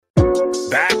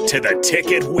back to The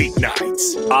Ticket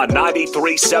weeknights on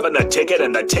 93.7 The Ticket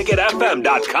and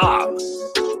theticketfm.com.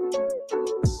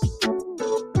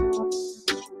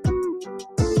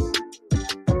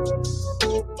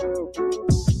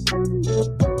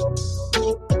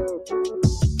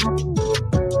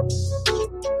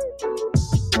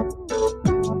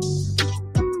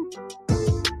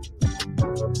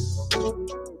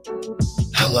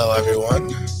 Hello, everyone.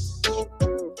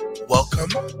 Welcome.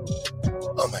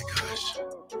 Oh my gosh.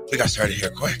 We got started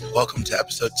here quick. Welcome to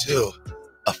episode 2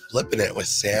 of Flippin It with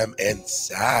Sam and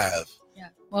Sav. Yeah,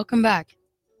 welcome back.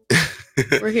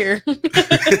 We're here. It's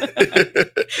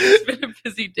been a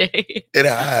busy day. It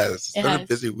has. It's been a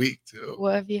busy week, too.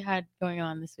 What have you had going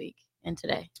on this week and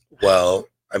today? Well,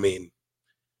 I mean,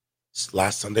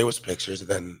 last Sunday was pictures, and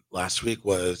then last week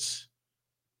was,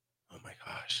 oh my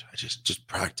gosh, I just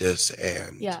practice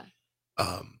and yeah.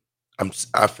 I'm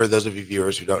for those of you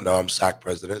viewers who don't know, I'm SAC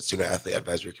president, Student Athlete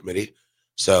Advisory Committee.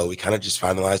 So we kind of just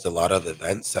finalized a lot of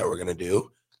events that we're gonna do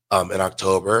in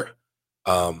October.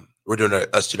 We're doing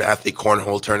a student athlete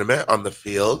cornhole tournament on the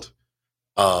field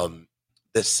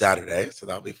this Saturday, so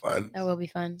that'll be fun. That will be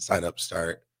fun. Sign up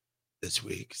start this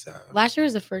week. So last year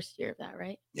was the first year of that,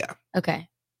 right? Yeah. Okay.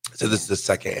 So this is the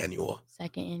second annual.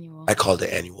 I called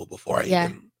it annual before I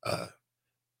even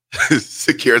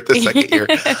secured the second year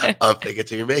fake it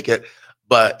till you make it.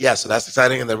 But yeah, so that's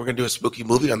exciting. And then we're gonna do a spooky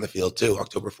movie on the field too,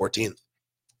 October 14th.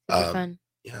 Fun.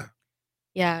 Yeah.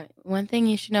 Yeah. One thing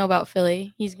you should know about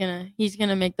Philly, he's gonna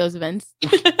make those events.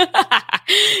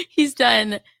 He's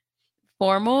done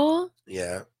formal.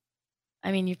 Yeah.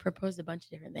 I mean, you've proposed a bunch of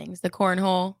different things. The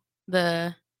cornhole,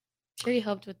 sure you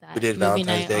helped with that. We did movie Valentine's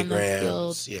night Day on the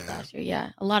field grams. last year. Yeah,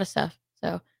 a lot of stuff.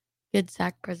 So good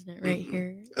SAC president right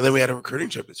here. And then we had a recruiting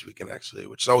trip this weekend, actually,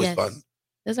 which is always fun.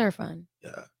 Those are fun.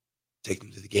 Yeah. Take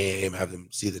them to the game, have them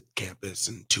see the campus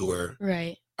and tour.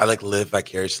 Right. I live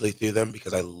vicariously through them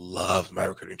because I love my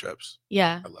recruiting trips.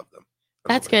 Yeah. I love them.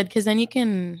 That's good because then you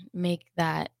can make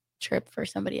that trip for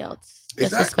somebody else.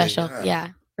 Just Exactly, a special.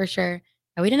 Yeah, for sure.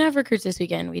 We didn't have recruits this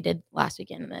weekend. We did last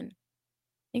weekend, and then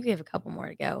I think we have a couple more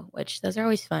to go, which those are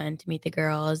always fun to meet the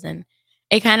girls. And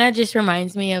it kind of just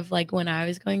reminds me of like when I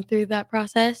was going through that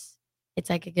process. It's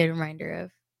like a good reminder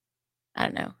of, I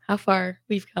don't know, how far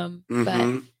we've come.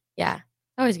 But yeah,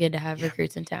 it's always good to have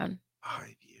recruits in town. 5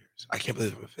 years. I can't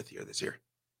believe I'm a 5th year this year.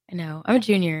 I know. I'm a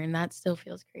junior, and that still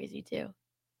feels crazy too.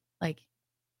 Like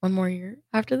one more year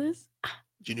after this.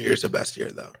 Junior year's the best year,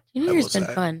 though. Junior year's been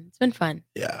fun. It's been fun.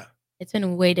 Yeah. It's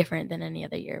been way different than any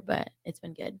other year, but it's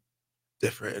been good.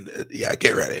 Different. Yeah,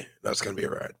 get ready. That's going to be a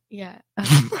ride. Yeah.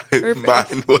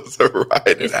 Mine was a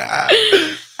ride and a half.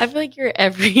 I feel like you're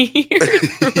every year.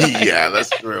 Yeah,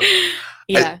 that's true.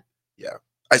 Yeah.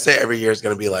 I say every year is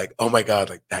going to be like, oh my God,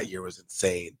 like that year was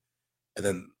insane. And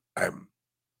then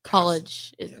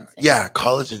college is insane. Yeah,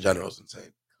 college in general is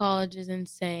insane. College is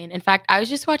insane. In fact, I was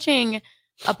just watching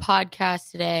a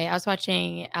podcast today. I was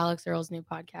watching Alex Earl's new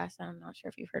podcast. I'm not sure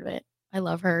if you've heard of it. I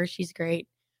love her. She's great.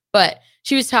 But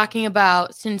she was talking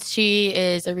about, since she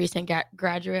is a recent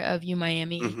graduate of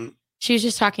UMiami, she was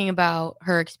just talking about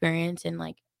her experience and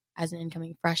like as an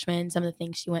incoming freshman, some of the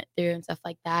things she went through and stuff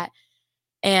like that.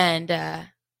 And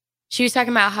she was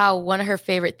talking about how one of her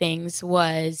favorite things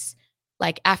was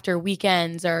like after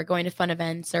weekends or going to fun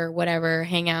events or whatever,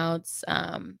 hangouts,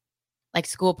 like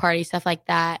school parties, stuff like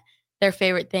that. Their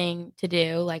favorite thing to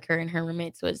do, like her and her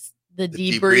roommates, was the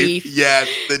debrief. Yes,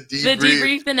 the debrief. The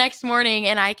debrief the next morning.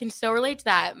 And I can so relate to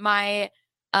that. My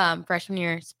freshman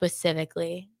year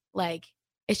specifically, like,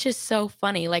 it's just so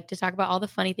funny, like, to talk about all the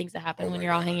funny things that happen when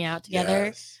you're all hanging out together.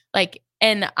 Yes. Like,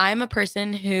 and I'm a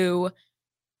person who,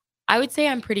 I would say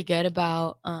I'm pretty good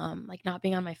about, like, not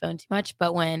being on my phone too much.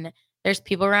 But when there's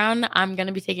people around, I'm going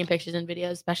to be taking pictures and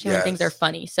videos, especially when things are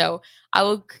funny. So I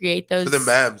will create those. For the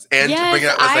memes. And to bring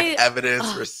out like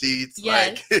evidence, receipts.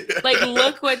 Yes. Like,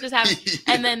 look what just happened.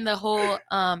 And then the whole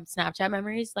Snapchat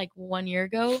memories, like 1 year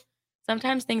ago,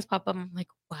 sometimes things pop up. I'm like,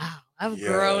 wow, I've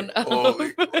grown up.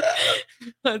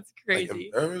 That's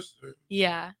crazy.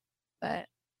 Yeah. But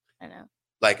I know.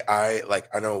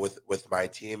 I know with my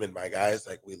team and my guys,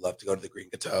 like, we love to go to the Green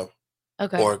Gateau.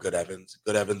 Okay. Or Good Evans.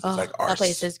 Good Evans is like our that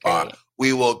place is spot. great.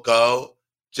 We will go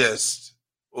just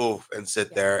and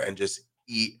sit there and just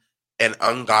eat an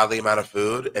ungodly amount of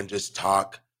food and just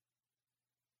talk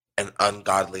an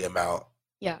ungodly amount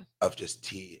of just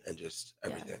tea and just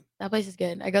everything. Yeah. That place is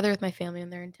good. I go there with my family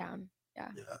when they're in town. Yeah.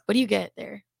 What do you get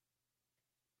there?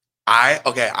 I've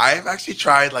actually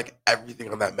tried like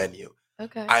everything on that menu.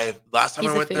 Okay. Last time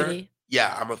I went there. Foodie.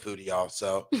 Yeah, I'm a foodie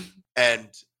also. And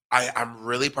I'm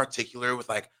really particular with,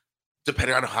 like,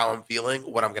 depending on how I'm feeling,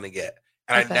 what I'm gonna get.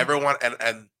 And I Okay. never want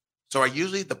and so I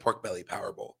usually eat the pork belly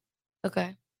power bowl.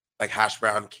 Okay. Like hash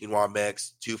brown, quinoa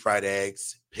mix, 2 fried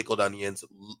eggs, pickled onions.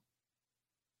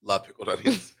 Love pickled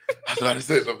onions. I was about to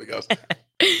say something else.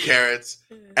 Carrots.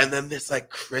 And then this like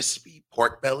crispy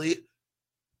pork belly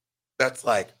that's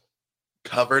like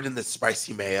covered in this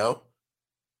spicy mayo.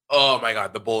 Oh my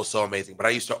God, the bowl is so amazing. But I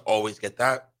used to always get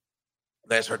that.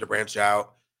 Then I started to branch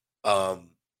out.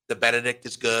 The Benedict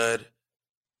is good.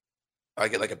 I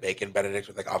get like a bacon Benedict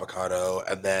with like avocado.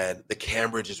 And then the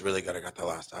Cambridge is really good. I got that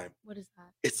last time. What is that?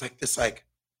 It's like this like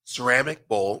ceramic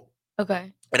bowl.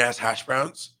 Okay. It has hash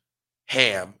browns,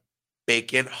 ham,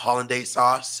 bacon, hollandaise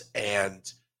sauce,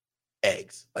 and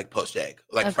eggs, like poached egg,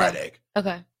 like fried egg.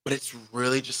 Okay. But it's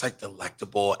really just like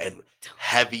delectable and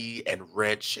heavy and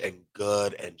rich and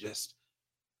good and just,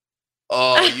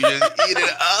 oh, you just eat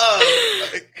it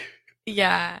up. Like,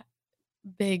 Yeah.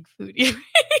 Big foodie.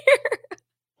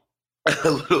 a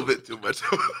little bit too much.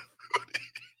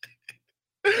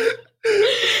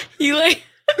 you like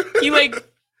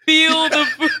feel the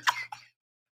food.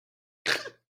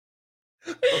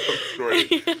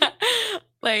 Yeah.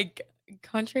 Like,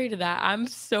 contrary to that, I'm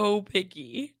so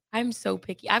picky. I've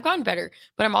gotten better,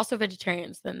 but I'm also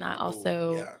vegetarian, so then that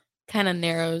also kind of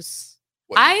narrows.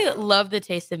 I love the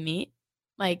taste of meat.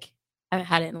 Like, I haven't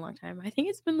had it in a long time. I think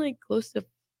it's been like close to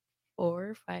 4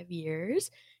 or 5 years.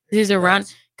 This is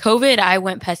around COVID. I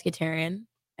went pescatarian,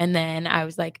 and then I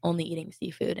was like only eating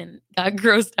seafood and got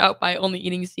grossed out by only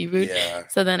eating seafood. Yeah.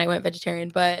 So then I went vegetarian,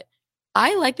 but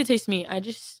I like the taste of meat. I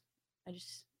just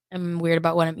am weird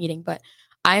about what I'm eating, but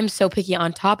I'm so picky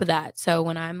on top of that. So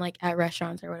when I'm like at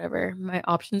restaurants or whatever, my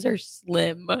options are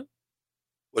slim.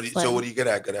 So what do you get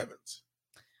at Good Evans?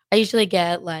 I usually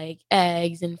get like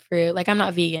eggs and fruit. Like I'm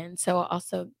not vegan, so I'll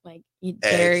also like eat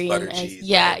Eggs, dairy butter, and eggs. cheese,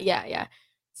 Yeah, right? yeah.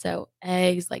 So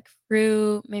eggs, like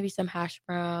fruit, maybe some hash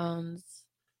browns.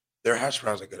 Their hash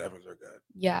browns at Good Evans are good.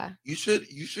 Yeah. You should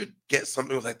get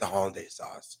something with like the hollandaise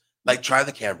sauce. Like try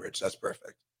the Cambridge. That's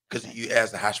perfect. Because it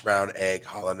has the hash brown, egg,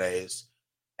 hollandaise,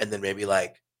 and then maybe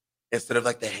like instead of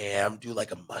like the ham, do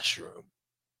like a mushroom.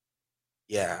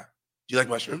 Yeah. Do you like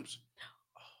mushrooms?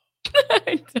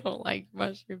 I don't like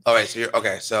mushrooms. All right.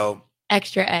 So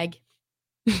Extra egg.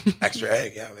 extra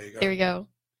egg. Yeah. There you go. There we go.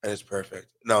 And it's perfect.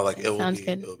 No, like Sounds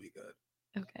good. It will be good.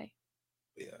 Okay.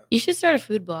 Yeah. You should start a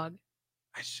food blog.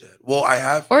 I should. Well, I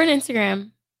have. Or an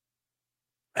Instagram.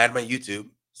 I had my YouTube,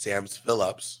 Sam's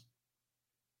Phillips.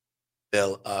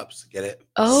 Get it?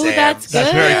 Oh, Sam's. that's good.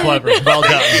 That's very clever. Well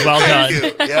done. Well done.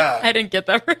 Thank you. Yeah. I didn't get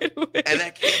that right away. And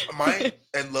that came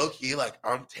and low key, like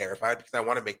I'm terrified because I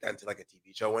want to make that into like a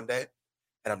TV show one day.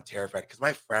 And I'm terrified because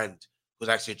my friend, who's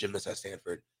actually a gymnast at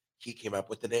Stanford, he came up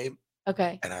with the name.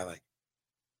 Okay. And I like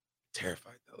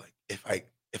terrified that like if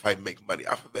I make money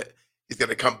off of it, he's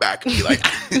gonna come back and be like,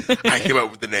 I came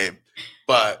up with the name.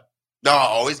 But no, I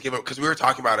always give it because we were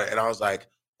talking about it and I was like,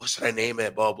 what should I name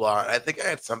it? Blah blah. And I think I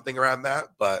had something around that,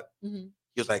 but he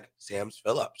was like Sam's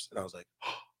Phillips. And I was like,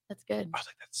 oh, that's good. I was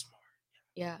like, that's smart.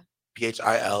 Yeah.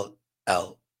 PHILL-UPS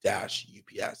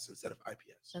instead of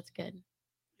IPS. That's good.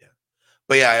 Yeah.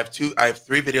 But yeah, I have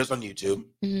 3 videos on YouTube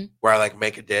where I like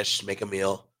make a dish, make a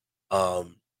meal. I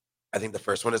think the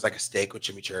first one is like a steak with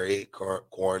chimichurri,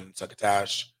 corn,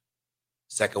 succotash.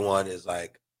 Second one is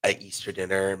like an Easter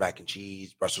dinner, mac and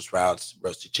cheese, Brussels sprouts,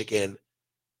 roasted chicken.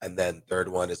 And then third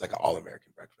one is like an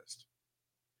all-American breakfast.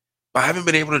 But I haven't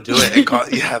been able to do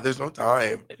it. There's no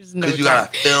time. Because you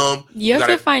gotta film. You have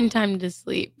to find time to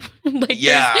sleep.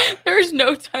 There's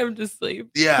no time to sleep.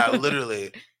 Yeah,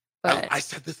 literally. But I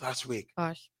said this last week.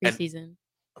 Gosh, preseason.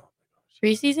 Oh my gosh.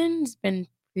 Preseason's been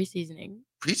preseasoning.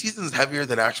 Preseason is heavier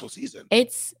than actual season.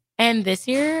 And this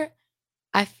year,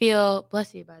 I feel,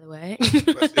 bless you, by the way.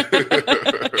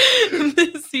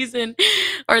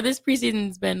 This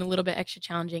preseason's been a little bit extra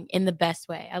challenging in the best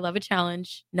way. I love a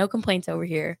challenge. No complaints over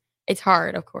here. It's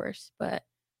hard, of course, but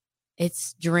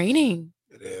it's draining.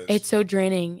 It is. It's so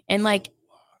draining. And like,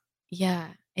 yeah,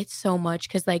 it's so much.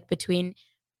 Cause like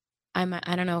I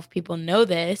don't know if people know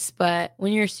this, but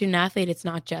when you're a student athlete, it's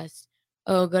not just,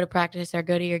 go to practice or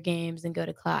go to your games and go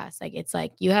to class. Like, it's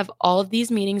like you have all of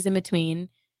these meetings in between.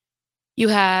 You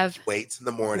have weights in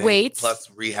the morning, plus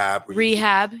rehab.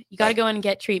 You got to go in and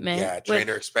get treatment. Yeah,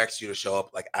 trainer expects you to show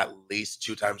up like at least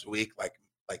 2 times a week, like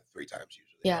 3 times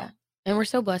usually. Yeah, and we're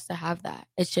so blessed to have that.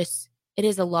 It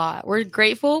is a lot. We're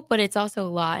grateful, but it's also a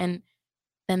lot. And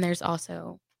then there's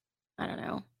also, I don't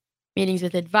know, meetings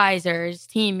with advisors,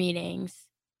 team meetings.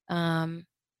 I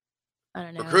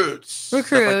don't know, recruits,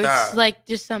 like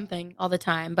just something all the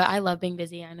time. But I love being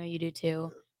busy. I know you do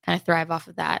too. Kind of thrive off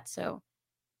of that. So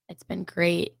It's been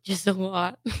great. Just a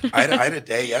lot. I had a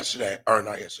day yesterday, or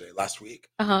not yesterday, last week,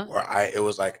 Uh-huh. where it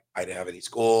was like I didn't have any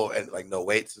school and like no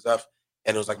weights and stuff,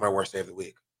 and it was like my worst day of the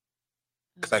week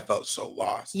because I felt so lost.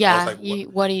 I was Yeah. like,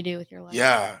 What do you do with your life?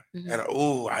 yeah, Mhm. and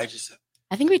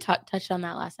I think we touched on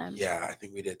that last time. yeah, I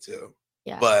think we did too.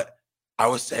 Yeah. But I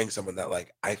was saying someone that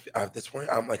like at this point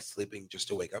I'm like sleeping just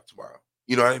to wake up tomorrow.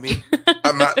 You know what I mean?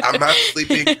 I'm not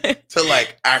sleeping to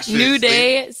like actually New sleep.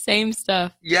 day, same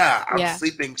stuff. Yeah, I'm Yeah.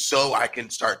 sleeping so I can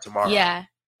start tomorrow. Yeah.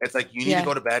 It's like you need to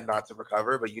go to bed not to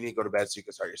recover, but you need to go to bed so you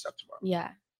can start your stuff tomorrow.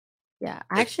 Yeah. Yeah.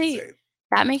 It's Actually, insane.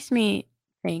 that makes me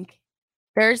think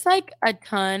there's like a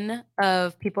ton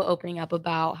of people opening up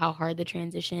about how hard the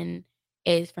transition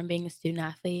is from being a student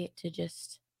athlete to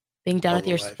just being done with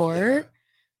Total your life, sport. yeah.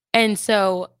 And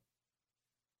so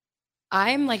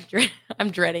I'm like,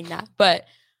 I'm dreading that, but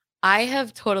I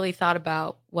have totally thought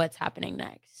about what's happening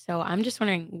next. So I'm just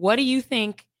wondering, what do you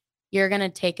think you're going to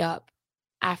take up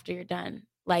after you're done?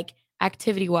 Like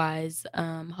activity wise,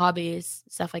 hobbies,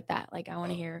 stuff like that. Like I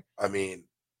want to hear. I mean,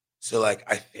 so like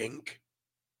I think,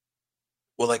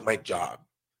 well, like my job,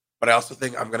 but I also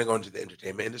think I'm gonna go into the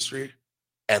entertainment industry,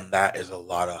 and that is a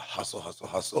lot of hustle, hustle,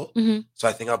 hustle. Mhm. So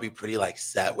I think I'll be pretty like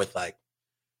set with like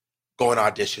going to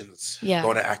auditions, Yeah.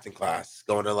 going to acting class,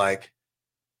 going to like,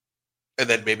 and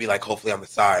then maybe like hopefully on the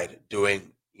side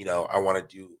doing,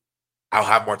 I'll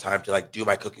have more time to like do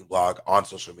my cooking blog on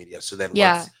social media. So then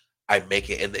Yeah. once I make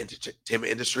it in the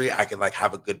entertainment industry, I can like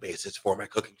have a good basis for my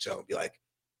cooking show and be like,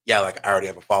 yeah, like I already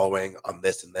have a following on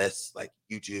this and this, like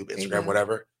YouTube, There you Instagram, go.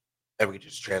 whatever. And we can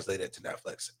just translate it to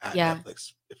Netflix at Yeah.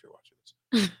 Netflix if you're watching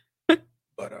this.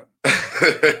 But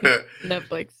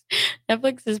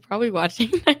Netflix is probably watching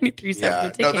 93.7 yeah, The no,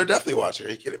 Ticket. they're definitely watching. Are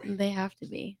you kidding me? They have to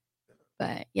be.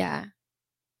 But yeah,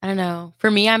 I don't know.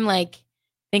 For me, I'm like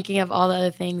thinking of all the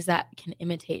other things that can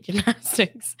imitate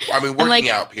gymnastics. I mean, I'm working like,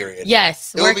 out, period.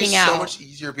 yes, It'll be working so out. much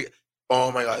easier.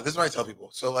 Oh my God. This is what I tell people.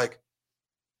 So like,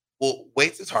 well,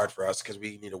 weights is hard for us because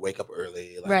we need to wake up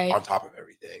early, like Right. on top of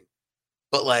everything.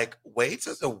 But like weights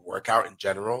as a workout in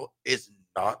general is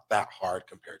not that hard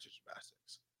compared to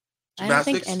gymnastics. I don't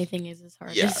think anything is as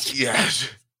hard. Yeah, as yeah,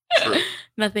 true.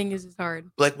 Nothing is as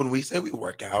hard. Like when we say we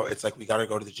work out, it's like we gotta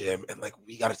go to the gym and like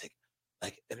we gotta take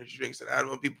like energy drinks and I don't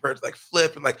want to be prepared to like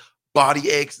flip and like body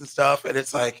aches and stuff. And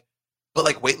it's like, but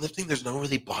like weightlifting, there's no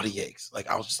really body aches. Like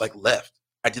I'll just like lift.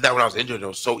 I did that when I was injured. And it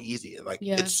was so easy. And like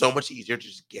Yeah. it's so much easier to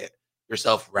just get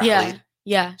yourself rallied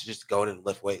Yeah. to just go in and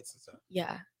lift weights and stuff.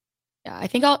 Yeah. I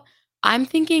think I'm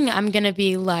thinking I'm going to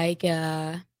be like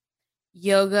a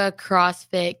yoga,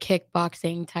 CrossFit,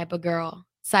 kickboxing type of girl.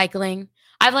 Cycling.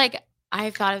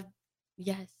 I've thought of,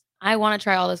 yes, I want to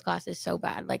try all those classes so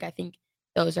bad. Like I think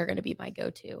those are going to be my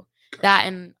go-to. That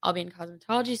and I'll be in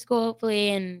cosmetology school hopefully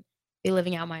and be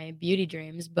living out my beauty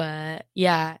dreams. But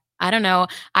yeah, I don't know.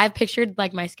 I've pictured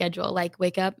like my schedule, like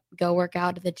wake up, go work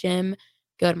out at the gym,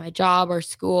 go to my job or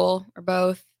school or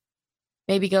both.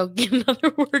 Maybe go get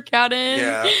another workout in.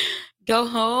 Yeah. Go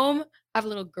home, have a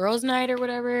little girls' night or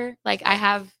whatever. Like I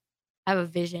have a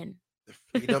vision. The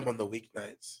freedom on the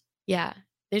weeknights. Yeah,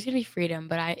 there's gonna be freedom,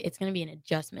 but it's gonna be an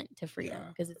adjustment to freedom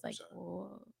because it's like, 100%.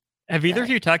 whoa. Have either of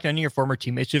you talked to any of your former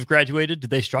teammates who've graduated? Did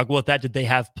they struggle with that? Did they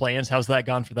have plans? How's that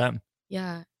gone for them?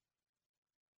 Yeah.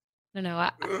 I don't know.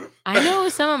 I know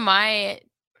some of my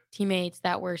teammates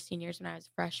that were seniors when I was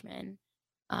freshmen,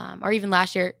 or even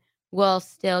last year, will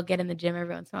still get in the gym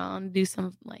every once in a while and do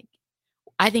some like.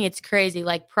 I think it's crazy.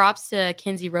 Like props to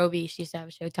Kinsey Roby. She used to have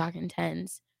a show Talking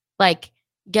Tens. Like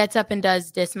gets up and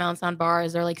does dismounts on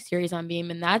bars or like series on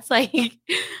beam, and that's like,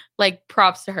 like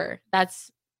props to her.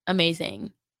 That's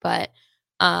amazing. But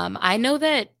I know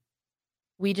that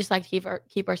we just like to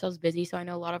keep ourselves busy. So I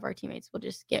know a lot of our teammates will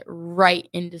just get right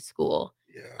into school.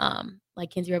 Yeah.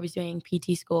 Like Kinsey Roby's doing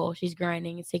PT school. She's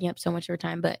grinding. It's taking up so much of her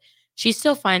time, but she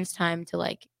still finds time to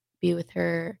like be with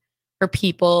her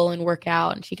people and work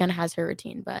out, and she kind of has her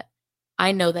routine. But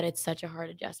I know that it's such a hard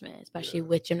adjustment, especially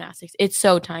with gymnastics. It's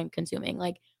so time consuming.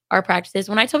 Like our practices,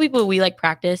 when I tell people we like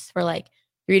practice for like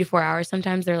 3 to 4 hours,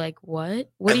 sometimes they're like, what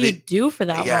do you do for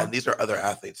that Yeah, long? and these are other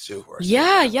athletes too who are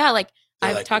Yeah. Like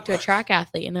they're I've like, talked to a "What?" track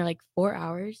athlete and they're like 4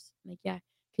 hours. I'm like, yeah,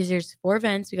 because there's 4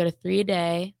 events. We go to 3 a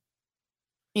day.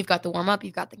 You've got the warm up,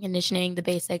 you've got the conditioning, the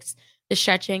basics, the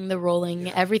stretching, the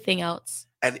rolling, everything else.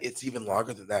 And it's even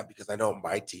longer than that because I know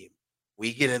my team,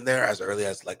 we get in there as early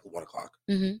as like 1 o'clock.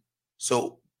 Mm-hmm.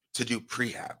 So to do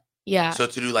prehab. Yeah. So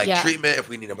to do like treatment, if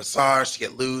we need a massage to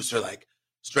get loose or like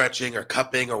stretching or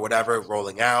cupping or whatever,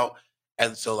 rolling out.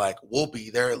 And so like we'll be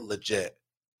there legit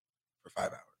for 5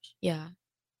 hours. Yeah.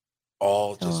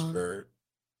 All just for.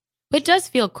 But it does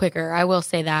feel quicker. I will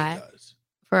say that. It does.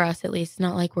 For us, at least. It's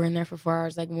not like we're in there for 4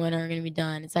 hours. Like, when are we going to be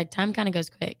done? It's like time kind of goes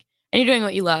quick. And you're doing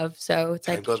what you love. So it's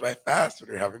Time like goes by fast when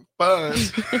you're having fun.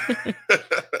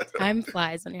 time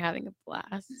flies when you're having a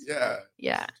blast. Yeah.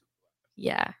 Yeah.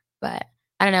 Yeah. But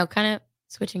I don't know, kind of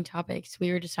switching topics.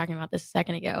 We were just talking about this a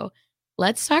second ago.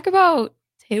 Let's talk about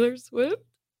Taylor Swift.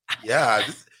 Yeah.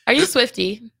 Are you a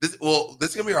Swiftie? This is going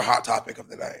to be our hot topic of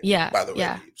the night. Yeah. By the way.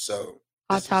 Yeah. So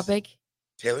Hot topic.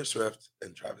 Taylor Swift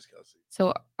and Travis Kelce.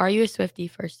 So are you a Swiftie,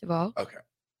 first of all? Okay.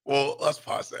 Well, let's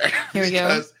pause there. Here we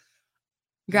go.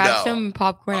 Grab some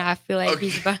popcorn. I feel like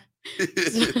he's about.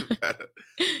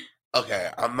 Okay,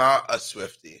 I'm not a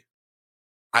Swiftie.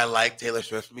 I like Taylor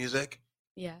Swift music.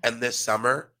 Yeah. And this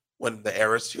summer, when the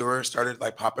Eras tour started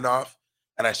like popping off,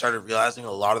 and I started realizing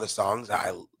a lot of the songs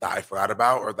that I forgot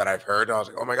about or that I've heard, and I was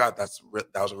like, oh my god, that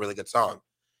was a really good song.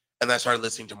 And then I started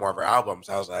listening to more of her albums.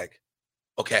 I was like,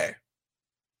 okay,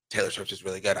 Taylor Swift is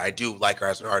really good. I do like her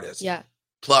as an artist. Yeah.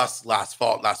 Plus, last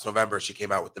November, she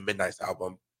came out with the Midnights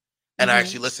album. And I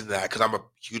actually listened to that because I'm a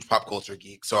huge pop culture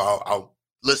geek. So I'll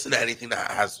listen to anything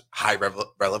that has high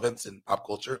relevance in pop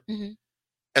culture. Mm-hmm.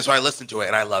 And so I listened to it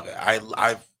and I love it.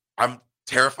 I'm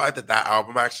terrified that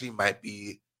album actually might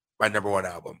be my number one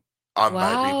album on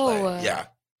my replay. Yeah.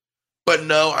 But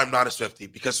no, I'm not a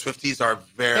Swiftie because Swifties are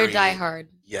they're diehard.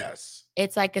 Yes.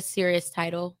 It's like a serious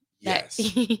title. Yes.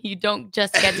 That you don't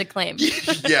just get to claim.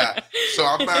 Yeah. So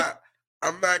I'm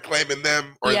not claiming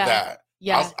them or that.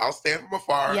 Yeah. I'll stand from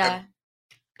afar. Yeah.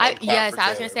 I was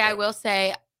gonna say, I will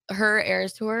say her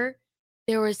Eras tour,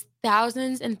 there was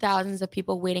thousands and thousands of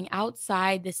people waiting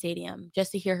outside the stadium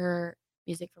just to hear her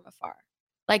music from afar.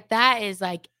 Like, that is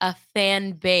like a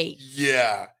fan base.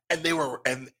 Yeah. And they were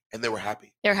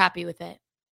happy. They're happy with it.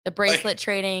 The bracelet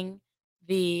trading,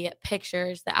 the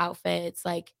pictures, the outfits.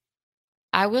 Like,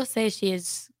 I will say she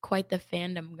is quite the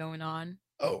fandom going on.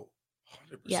 Oh,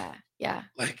 100%. Yeah. Yeah.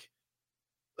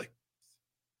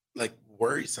 Like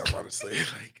worrisome, honestly,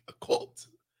 like a cult.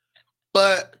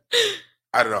 But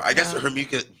I don't know. I guess her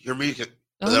music.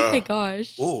 Oh my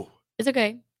gosh. Ooh. It's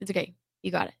okay.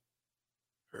 You got it.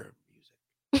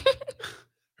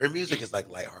 Her music is like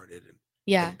lighthearted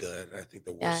and good. I think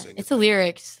the worst thing. It's the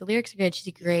lyrics. The lyrics are good. She's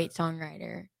a great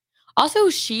songwriter. Also,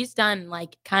 she's done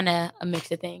like kind of a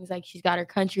mix of things. Like, she's got her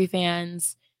country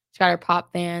fans, she's got her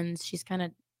pop fans. She's kind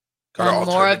of done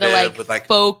more of the like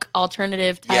folk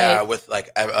alternative type. Yeah, with like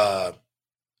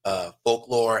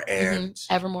folklore and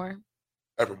Evermore.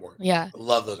 Yeah, I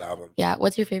love those albums. Yeah.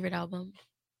 What's your favorite album?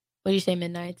 What do you say,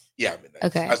 Midnights? Yeah, Midnights.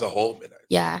 Okay. As a whole, Midnights.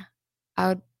 Yeah,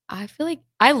 I feel like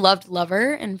I loved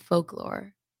Lover and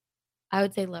Folklore. I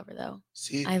would say Lover though.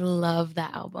 See, I love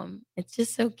that album. It's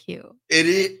just so cute. It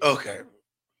is okay.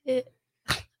 It's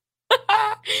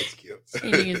cute.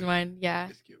 Changing his mind. Yeah.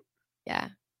 It's cute. Yeah.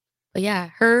 But yeah,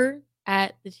 her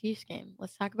at the Chiefs game.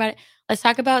 Let's talk about it. Let's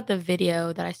talk about the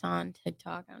video that I saw on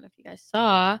TikTok. I don't know if you guys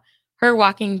saw her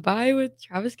walking by with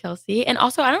Travis Kelce. And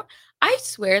also, I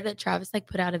swear that Travis like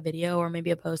put out a video or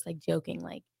maybe a post like joking,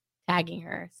 like tagging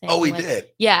her. Saying, he like, did.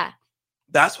 Yeah.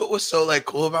 That's what was so like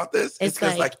cool about this. It's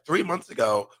because like 3 months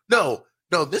ago. No,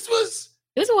 this was.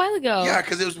 It was a while ago. Yeah,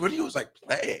 because it was when he was like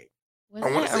playing.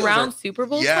 Was it around Super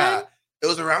Bowl time? Yeah, it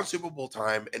was around Super Bowl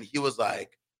time, and he was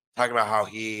like talking about how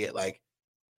he like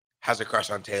has a crush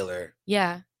on Taylor.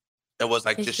 Yeah. It was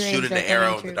like just shooting the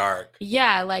arrow in the dark.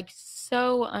 Yeah, like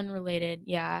so unrelated.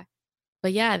 Yeah.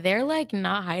 But yeah, they're like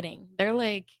not hiding. They're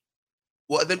like,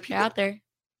 well, then people out there.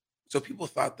 So people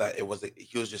thought that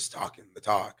he was just talking the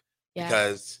talk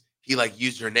because he like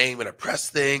used her name in a press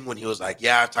thing when he was like,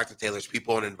 yeah, I've talked to Taylor's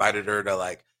people and invited her to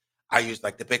like, I used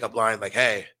like the pickup line, like,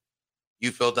 hey,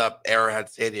 you filled up Arrowhead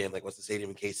Stadium. Like, what's the stadium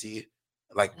in KC?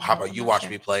 Like, how about you watch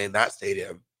me play in that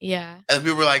stadium? Yeah. And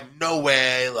people were like, no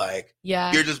way. Like,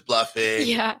 you're just bluffing.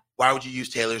 Yeah. Why would you use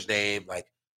Taylor's name? Like,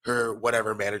 her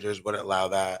whatever managers wouldn't allow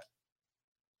that.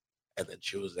 And then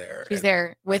she was there. She's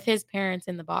there with his parents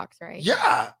in the box, right?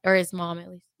 Yeah. Or his mom, at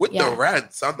least. With the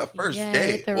rents on the first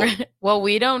day. Well,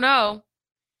 we don't know.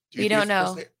 We don't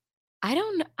know.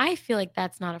 I feel like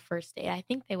that's not a first date. I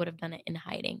think they would have done it in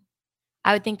hiding.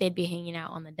 I would think they'd be hanging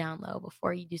out on the down low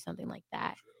before you do something like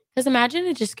that. Because imagine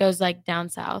it just goes like down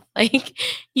south. Like,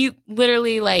 you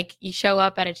literally like you show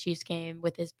up at a Chiefs game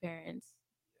with his parents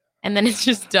and then it's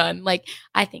just done. Like,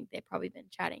 I think they've probably been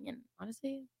chatting, and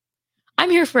honestly, I'm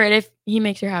here for it if he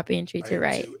makes her happy and treats her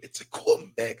right. It's a cool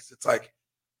mix. It's like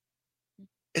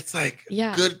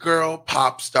good girl,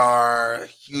 pop star,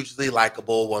 hugely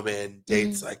likable woman,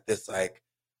 dates like this like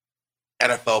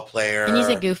NFL player. And he's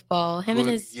a goofball. Him and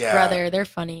his brother, they're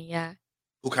funny, yeah.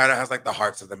 Who kind of has like the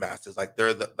hearts of the masses. Like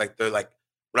they're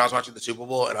when I was watching the Super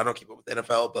Bowl, and I don't keep up with the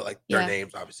NFL, but like their Yeah.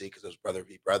 names, obviously, because it was brother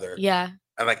v brother. Yeah.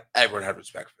 And like everyone had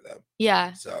respect for them.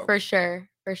 Yeah. So For sure.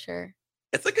 For sure.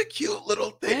 it's like a cute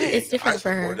little thing. It's different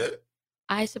for her. It.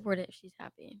 I support it if she's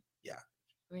happy. Yeah.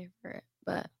 I'm here for it.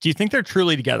 But Do you think they're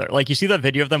truly together? Like you see that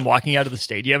video of them walking out of the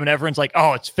stadium and everyone's like,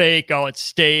 oh, it's fake. Oh, it's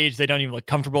staged. They don't even look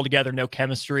comfortable together. No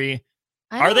chemistry.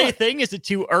 Are they a thing? Is it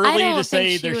too early to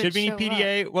say there should be any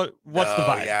PDA? What's the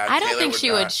vibe? Yeah, I don't think she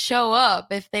would show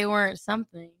up if they weren't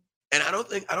something. And I don't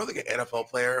think an NFL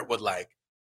player would like,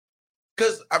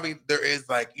 because I mean, there is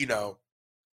like, you know,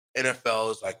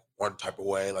 NFL is like one type of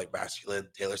way, like masculine.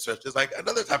 Taylor Swift is like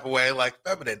another type of way, like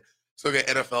feminine. So an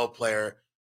NFL player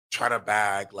trying to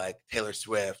bag like Taylor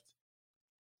Swift,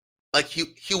 like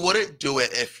he wouldn't do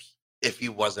it if he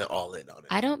wasn't all in on it.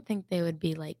 I don't think they would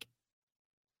be like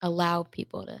allow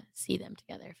people to see them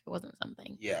together if it wasn't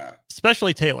something. Yeah,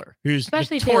 especially Taylor, who's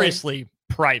notoriously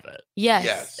private.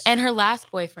 Yes, and her last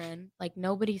boyfriend, like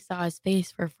nobody saw his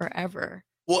face for forever.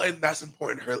 Well, and that's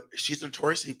important. She's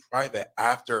notoriously private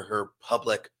after her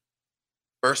public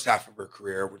first half of her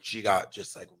career, when she got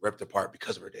just like ripped apart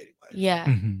because of her dating life. Yeah.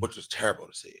 Which was terrible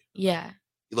to see. Yeah.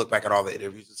 You look back at all the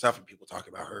interviews and stuff and people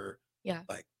talking about her. Yeah.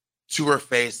 Like to her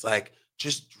face, like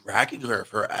just dragging her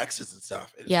for her exes and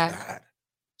stuff. It's bad.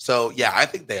 So yeah, I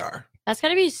think they are. That's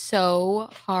gotta be so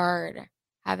hard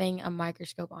having a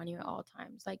microscope on you at all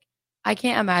times. Like I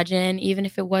can't imagine, even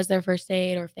if it was their first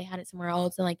date or if they had it somewhere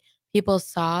else and like people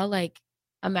saw, like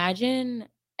imagine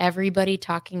everybody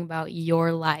talking about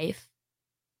your life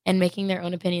and making their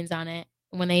own opinions on it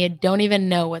when they don't even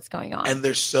know what's going on. And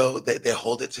they're so they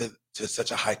hold it to such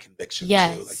a high conviction too.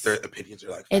 Like their opinions are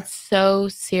like that. It's so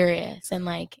serious and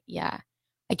like, yeah,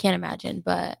 I can't imagine.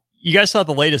 But you guys saw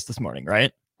the latest this morning,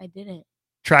 right? I didn't.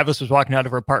 Travis was walking out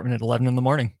of her apartment at 11 in the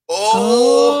morning.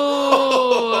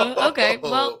 Oh, okay.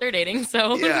 Well, they're dating,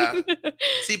 so yeah.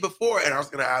 See, before, and I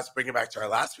was gonna bring it back to our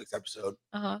last week's episode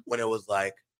when it was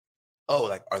like, oh,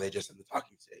 like are they just in the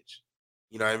talking stage?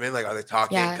 You know what I mean? Like, are they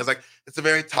talking? Because like it's a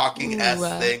very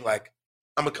talking-esque thing. Like,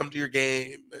 I'm gonna come to your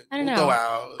game. I don't know. Go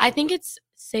out. I think it's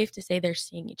safe to say they're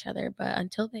seeing each other, but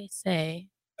until they say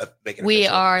we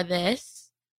are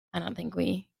this, I don't think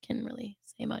we can really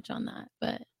say much on that.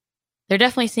 But they're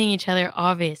definitely seeing each other.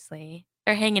 Obviously,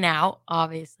 they're hanging out.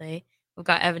 Obviously, we've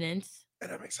got evidence. And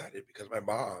I'm excited because my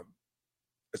mom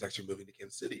is actually moving to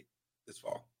Kansas City this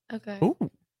fall. Okay. Ooh.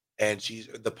 And she's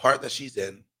the part that she's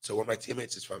in. So one of my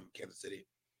teammates is from Kansas City,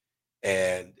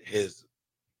 and his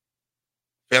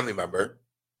family member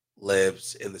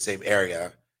lives in the same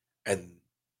area, and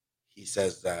he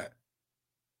says that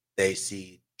they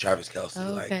see Travis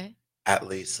Kelce like at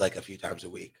least like a few times a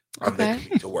week on their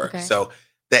commute to work. So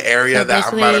the area that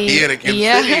I'm about to be in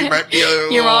Kansas City might be a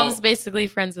little... Your mom's basically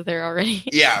friends with her already.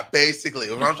 Yeah,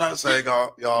 basically. What I'm trying to say,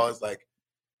 y'all, is like,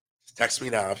 text me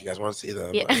now if you guys want to see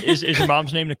them. Yeah. Is your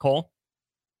mom's name Nicole?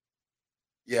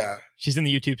 Yeah. She's in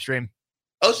the YouTube stream.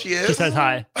 Oh, she is? She says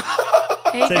hi.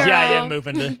 Hey, says, girl. yeah, I am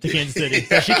moving to Kansas City.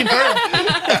 So she confirmed.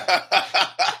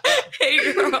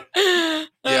 Hey, girl.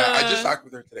 Yeah, I just talked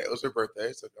with her today. It was her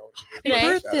birthday, so no. Happy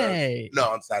birthday. No,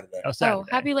 on Saturday. Oh, Saturday. Oh,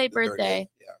 happy late birthday.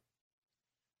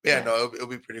 Yeah, no, it'll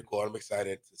be pretty cool. I'm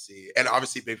excited to see. And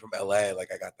obviously being from LA, like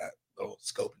I got that little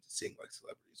scope into seeing like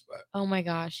celebrities. But oh my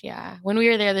gosh, yeah. When we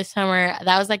were there this summer,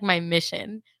 that was like my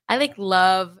mission. I like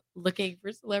love looking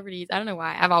for celebrities. I don't know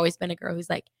why. I've always been a girl who's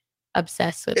like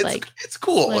obsessed with it's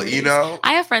cool, you know?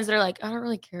 I have friends that are like, I don't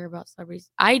really care about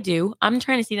celebrities. I do. I'm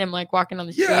trying to see them like walking on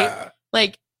the street. Yeah.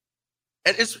 Like,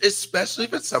 and it's especially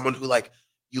if it's someone who like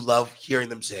you love hearing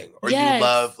them sing or you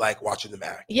love like watching them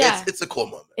act. Yeah. It's a cool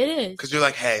moment. It is. Because you're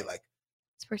like, hey, like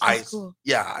this person's cool.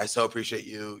 Yeah, I so appreciate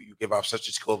you. You give off such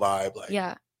a cool vibe. Like,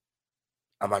 yeah.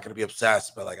 I'm not gonna be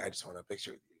obsessed, but like I just want a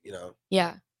picture with you, you know?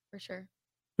 Yeah, for sure.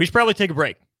 We should probably take a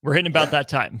break. We're hitting about that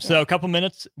time. So a couple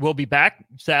minutes, we'll be back.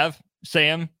 Sav,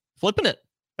 Sam, flipping it.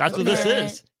 That's what this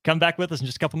is. Come back with us in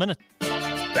just a couple minutes.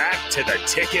 Back to the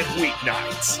Ticket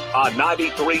weeknights on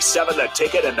 93.7 The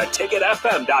Ticket and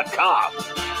theticketfm.com.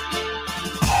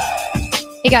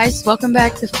 Hey guys, welcome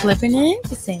back to Flippin It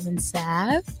with Sam and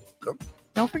Sav.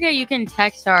 Don't forget you can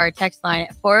text our text line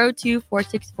at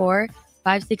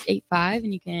 402-464-5685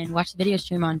 and you can watch the video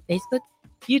stream on Facebook,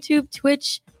 YouTube,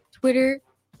 Twitch, Twitter,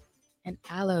 and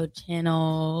Allo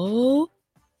channel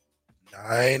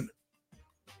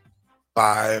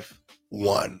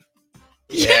 951.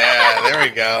 Yeah, there we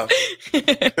go.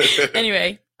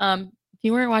 Anyway, if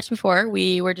you weren't watching before,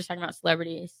 we were just talking about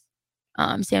celebrities.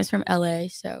 Sam's from LA,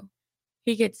 so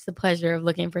he gets the pleasure of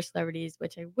looking for celebrities,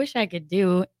 which I wish I could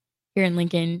do here in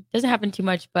Lincoln. Doesn't happen too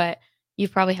much, but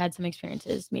you've probably had some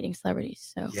experiences meeting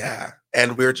celebrities. So yeah.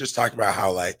 And we were just talking about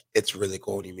how like it's really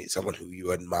cool when you meet someone who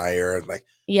you admire and like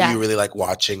yeah, you really like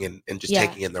watching and just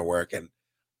taking in their work. And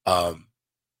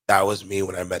that was me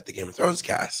when I met the Game of Thrones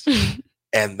cast.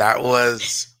 And that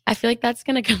was I feel like that's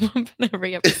gonna come up in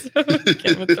every episode of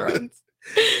Game of Thrones.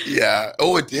 Yeah.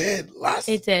 Oh, it did.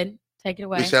 It did. Take it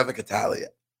away. We should have like a tally.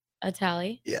 A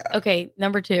tally? Yeah. Okay,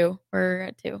 number 2. We're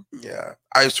at 2. Yeah.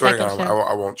 I swear to God,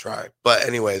 I won't try. But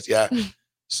anyways, yeah.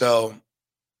 So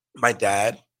my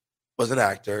dad was an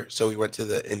actor. So we went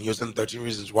to and he was in 13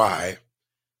 Reasons Why.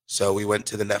 So we went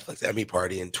to the Netflix Emmy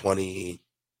party in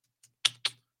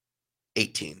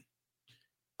 2018.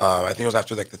 I think it was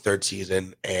after like the 3rd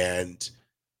season. And,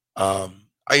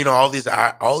 all these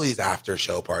after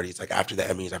show parties, like after the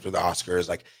Emmys, after the Oscars,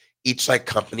 like each like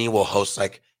company will host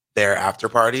like their after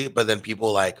party, but then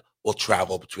people like will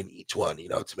travel between each one,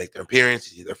 to make their appearance,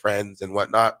 to see their friends and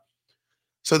whatnot.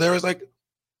 So there was like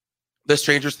the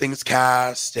Stranger Things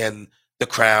cast and the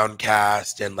Crown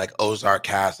cast and like Ozark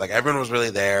cast, like everyone was really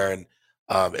there, and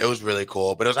it was really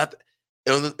cool. But it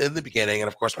was in the beginning, and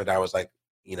of course my dad was like,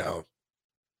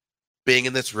 being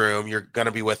in this room, you're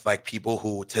gonna be with like people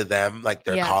who to them like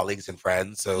their colleagues and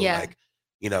friends, so like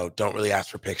don't really ask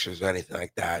for pictures or anything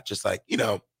like that. Just like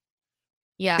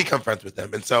become friends with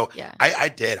them. And so I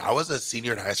did. I was a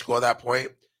senior in high school at that point.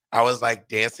 I was like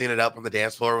dancing it up on the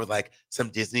dance floor with like some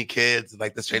Disney kids and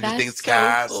like the Stranger Things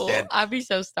cast. Cool. And I'd be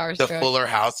so starstruck. The Fuller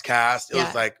House cast. It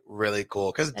was like really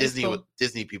cool because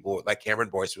Disney people, like Cameron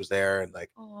Boyce was there and like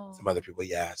some other people.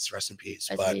 Yes, rest in peace.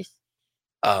 So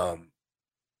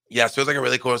it was like a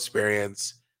really cool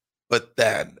experience. But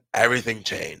then everything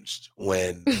changed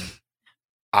when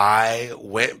I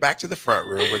went back to the front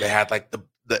room where they had like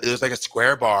it was like a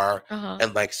square bar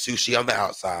and like sushi on the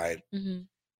outside,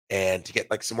 and to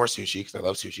get like some more sushi because I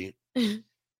love sushi. And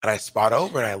I spot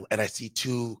over and I see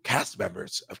 2 cast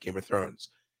members of Game of Thrones.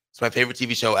 It's my favorite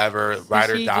TV show ever. Ride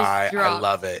or Die. I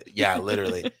love it. Yeah,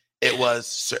 literally. It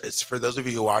was, it's for those of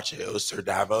you who watch it was Sir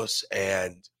Davos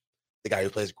and the guy who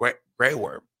plays Grey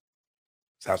Worm.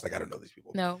 Sounds like I don't know these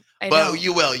people. No, but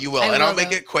you will, and I'll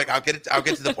make it quick. I'll get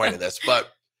to the point of this. But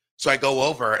so I go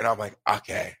over and I'm like,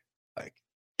 okay, like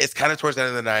it's kind of towards the end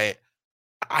of the night.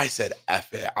 I said,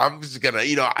 F it. I'm just gonna,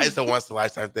 it's a once in a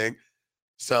lifetime thing.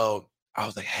 So I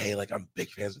was like, hey, like I'm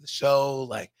big fans of the show.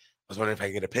 Like I was wondering if I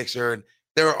could get a picture, and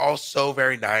they were all so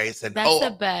very nice. And that's the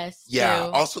best. Yeah.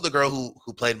 Too. Also, the girl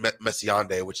who played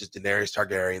Missandei, which is Daenerys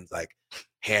Targaryen's like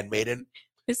handmaiden.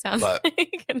 It sounds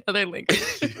like another language.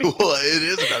 Well, it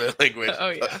is another language. Oh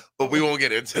yeah. But we won't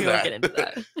get into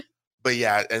that. But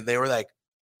yeah, and they were like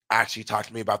actually talking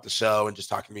to me about the show and just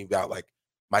talking to me about like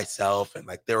myself, and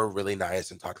like they were really nice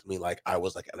and talked to me like I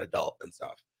was like an adult and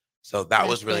stuff. So that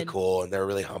was really cool, and they were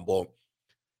really humble.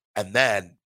 And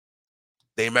then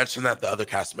they mentioned that the other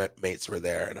castmates were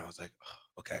there, and I was like,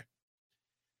 oh, okay.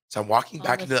 So I'm walking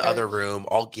back into the other room,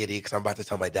 all giddy, because I'm about to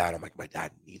tell my dad. I'm like, my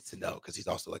dad needs to know because he's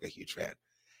also like a huge fan.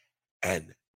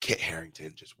 And Kit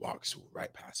Harington just walks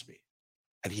right past me,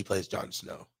 and he plays Jon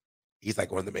Snow. He's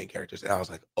like one of the main characters, and I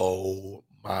was like, oh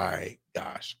my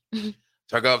gosh.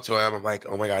 So I go up to him. I'm like,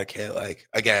 oh my God, Kit, like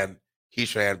again,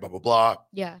 huge fan, blah blah blah.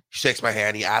 Yeah. He shakes my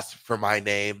hand. He asks for my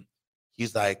name.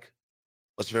 He's like,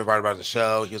 what's your favorite part about the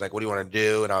show? He was like, what do you want to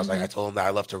do? And I was like, I told him that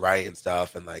I love to write and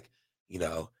stuff, and like,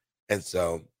 and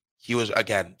so he was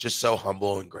again just so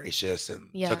humble and gracious,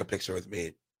 and took a picture with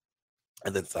me.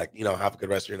 And then it's like, have a good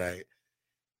rest of your night.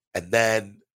 And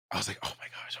then I was like, oh my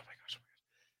gosh.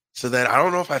 So then I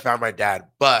don't know if I found my dad,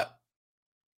 but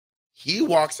he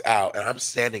walks out and I'm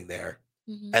standing there.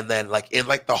 And then like in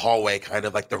like the hallway, kind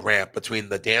of like the ramp between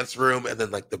the dance room and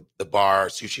then like the bar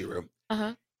sushi room.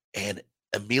 And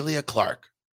Emilia Clarke,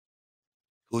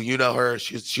 who her,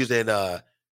 she's in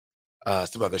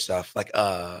some other stuff, like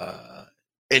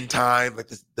In Time, like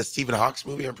the Stephen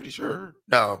Hawking movie, I'm pretty sure.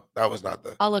 No, that was not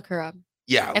the. I'll look her up.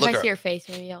 Yeah, if I see her face,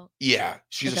 maybe I'll. Yeah,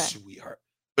 she's a sweetheart,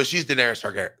 but she's Daenerys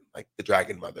Targaryen, like the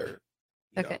Dragon Mother.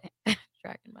 Okay,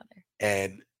 Dragon Mother.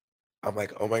 And I'm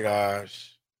like, oh my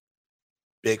gosh,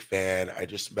 big fan. I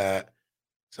just met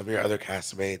some of your other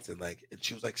castmates, and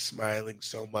she was like smiling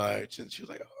so much, and she was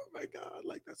like, oh my God,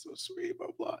 like that's so sweet, blah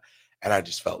blah. And I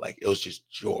just felt like it was just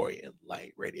joy and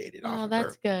light radiated off of her. Oh,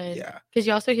 that's good. Yeah. Because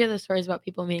you also hear the stories about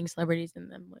people meeting celebrities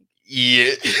and them like.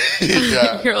 Yeah.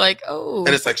 Yeah. You're like, oh.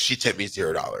 And it's like she tipped me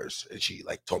 $0, and she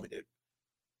like told me to.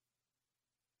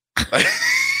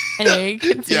 Anyway,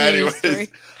 yeah.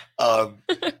 Anyways.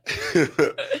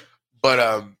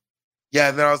 But yeah.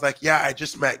 And then I was like, yeah, I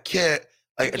just met Kit.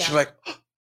 Like, and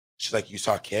she's like, you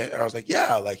saw Kit? And I was like,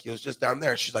 yeah. Like he was just down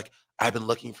there. She's like, I've been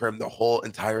looking for him the whole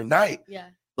entire night. Yeah.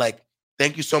 Like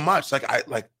thank you so much.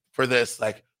 Like, for this,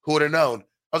 like, who would have known?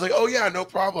 I was like, oh yeah, no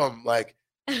problem. Like,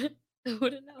 who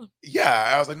would have known?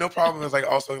 Yeah. I was like, no problem. I was like,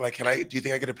 also, like, do you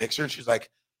think I get a picture? And she's like,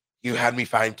 you had me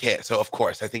find Kit. So of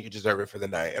course, I think you deserve it for the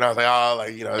night. And I was like, oh,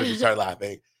 like, they just started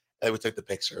laughing. And we took the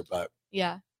picture. But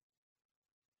yeah.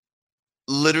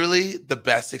 Literally the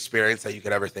best experience that you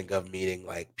could ever think of, meeting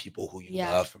like people who you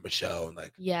love from a show. And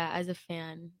like, as a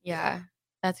fan. Yeah.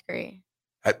 That's great.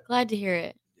 I, Glad to hear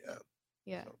it. Yeah.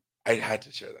 Yeah. So I had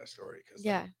to share that story because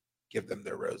give them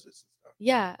their roses and stuff.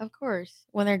 Yeah, of course.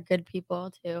 When they're good people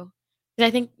too. Because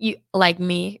I think you, like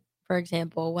me, for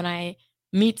example, when I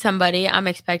meet somebody, I'm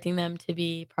expecting them to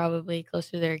be probably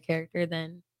closer to their character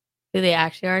than who they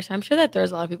actually are. So I'm sure that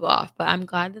throws a lot of people off, but I'm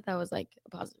glad that was like a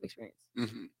positive experience.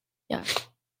 Mm-hmm. Yeah.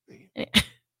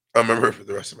 I'll remember it for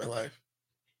the rest of my life.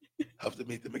 Hope to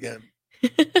meet them again.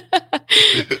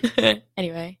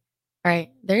 Anyway. All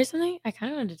right. There's something I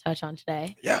kind of wanted to touch on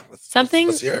today. Yeah. Let's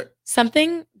hear it.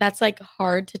 Something that's like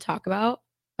hard to talk about,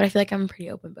 but I feel like I'm a pretty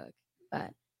open book.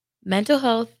 But mental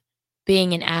health,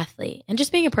 being an athlete, and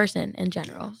just being a person in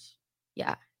general. Yes.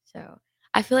 Yeah. So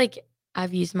I feel like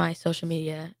I've used my social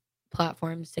media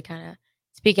platforms to kind of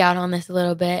speak out on this a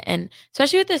little bit. And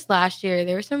especially with this last year,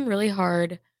 there were some really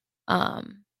hard, there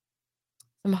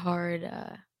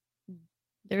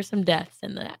were some deaths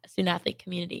in the student athlete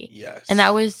community. Yes. And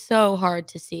that was so hard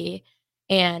to see.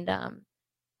 And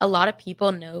a lot of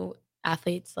people know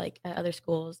athletes like at other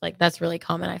schools. Like that's really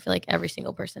common. I feel like every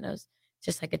single person knows. It's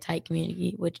just like a tight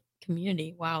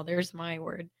community, wow, there's my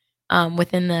word,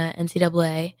 within the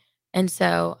NCAA. And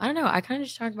so I don't know. I kind of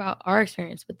just talk about our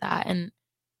experience with that and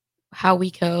how we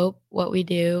cope, what we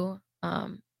do.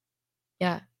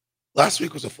 Yeah. Last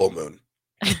week was a full moon.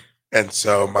 And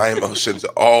so my emotions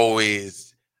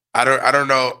always, I don't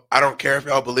know. I don't care if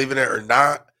y'all believe in it or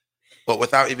not, but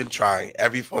without even trying,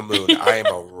 every full moon, I am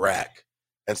a wreck.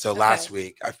 And so last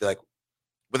week, I feel like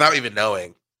without even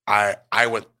knowing,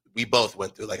 we both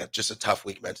went through like just a tough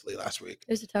week mentally last week.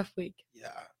 It was a tough week. Yeah.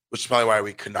 Which is probably why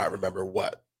we could not remember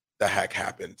what the heck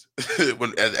happened in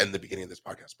the beginning of this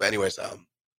podcast. But anyways,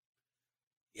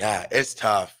 yeah, it's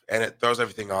tough and it throws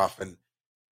everything off.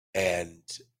 And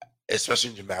especially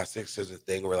in gymnastics, there's a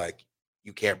thing where like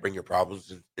you can't bring your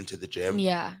problems into the gym.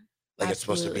 Yeah. Like It's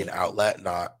supposed to be an outlet,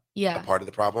 not a part of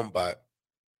the problem. But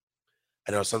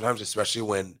I know sometimes, especially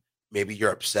when maybe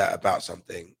you're upset about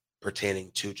something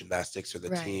pertaining to gymnastics or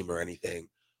the team or anything,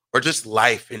 or just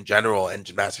life in general, and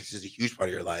gymnastics is a huge part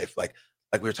of your life. Like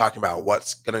we were talking about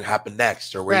what's going to happen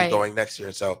next or where you're going next year.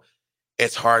 And so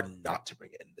it's hard not to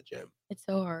bring it in the gym. It's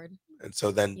so hard. And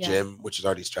so then gym, which is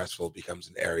already stressful, becomes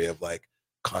an area of like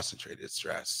concentrated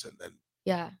stress. And then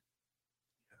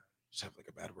just have like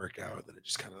a bad workout, and then it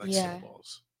just kind of like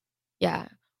snowballs. Yeah.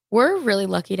 We're really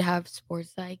lucky to have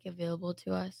sports psych available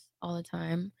to us all the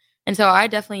time. And so I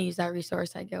definitely use that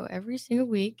resource. I go every single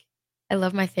week. I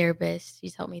love my therapist.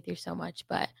 She's helped me through so much,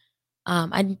 but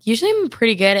I usually am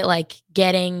pretty good at like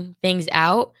getting things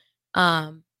out.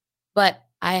 But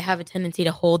I have a tendency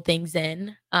to hold things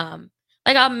in. Like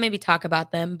I'll maybe talk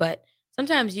about them, but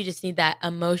sometimes you just need that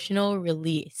emotional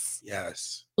release.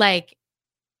 Yes. Like,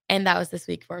 and that was this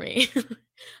week for me.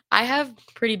 I have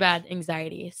pretty bad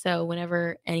anxiety. So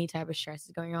whenever any type of stress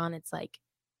is going on, it's like,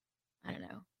 I don't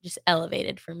know, just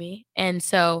elevated for me. And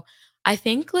so I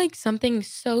think like something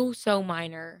so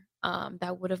minor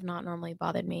that would have not normally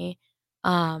bothered me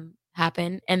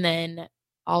happened. And then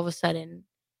all of a sudden,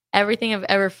 everything I've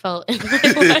ever felt in my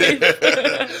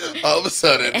life, all of a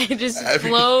sudden, it just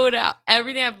flowed out.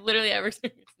 Everything I've literally ever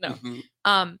experienced. No,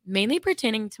 mainly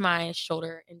pertaining to my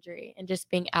shoulder injury and just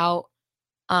being out.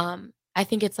 I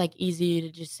think it's like easy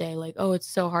to just say like, oh, it's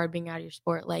so hard being out of your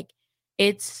sport. Like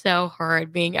it's so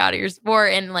hard being out of your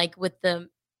sport. And like with the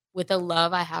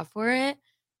love I have for it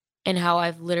and how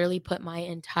I've literally put my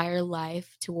entire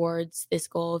life towards this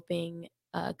goal of being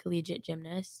a collegiate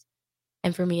gymnast.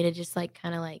 And for me to just like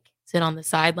kind of like sit on the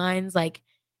sidelines, like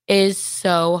is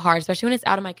so hard, especially when it's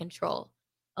out of my control.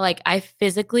 Like I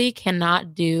physically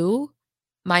cannot do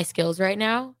my skills right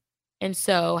now. And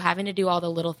so having to do all the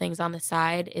little things on the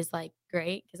side is like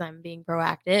great because I'm being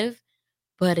proactive.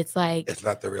 But it's like it's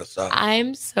not the real stuff.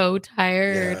 I'm so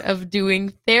tired of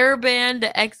doing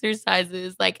TheraBand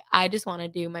exercises. Like I just want to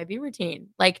do my B routine.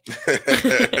 Like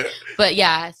but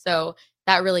yeah, so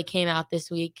that really came out this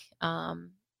week.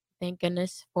 Thank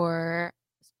goodness for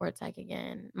sports psych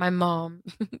again. My mom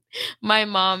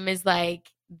is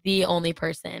like the only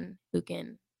person who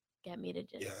can get me to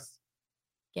just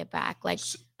get back. Like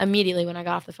immediately when I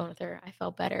got off the phone with her, I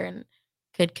felt better and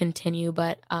could continue.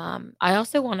 But I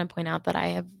also want to point out that I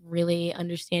have really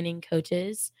understanding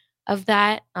coaches of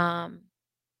that.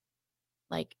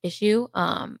 like issue.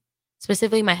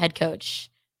 Specifically my head coach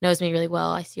knows me really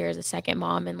well. I see her as a second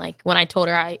mom. And like when I told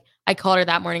her, I called her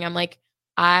that morning. I'm like,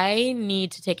 I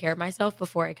need to take care of myself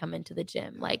before I come into the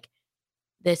gym. Like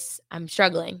I'm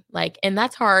struggling. Like, and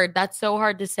that's hard. That's so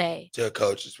hard to say. To a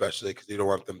coach, especially because you don't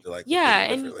want them to like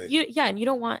and you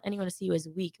don't want anyone to see you as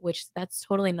weak, which that's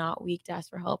totally not weak to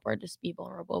ask for help or just be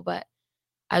vulnerable. But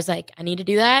I was like, I need to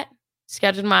do that.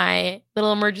 Scheduled my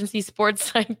little emergency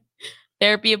sports like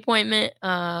therapy appointment.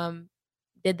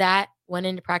 Did that, went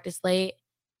into practice late.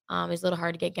 It was a little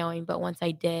hard to get going, but once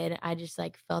I did, I just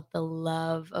like felt the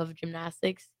love of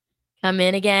gymnastics come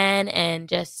in again. And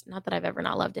just, not that I've ever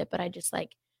not loved it, but I just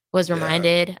like was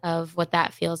reminded of what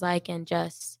that feels like. And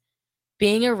just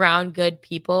being around good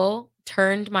people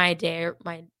turned my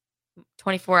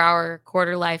 24-hour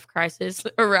quarter life crisis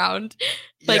around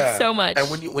like so much. And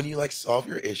when you like solve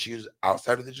your issues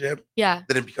outside of the gym, then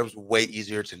it becomes way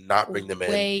easier to not bring them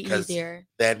in. Way easier.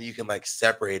 Then you can like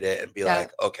separate it and be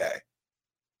like, okay,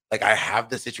 like I have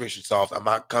this situation solved. I'm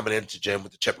not coming into gym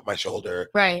with a chip on my shoulder,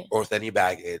 right, or with any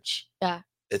baggage. Yeah,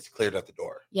 it's cleared at the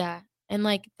door. Yeah, and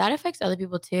like that affects other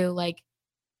people too. Like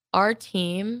our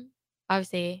team,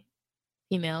 obviously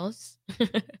females,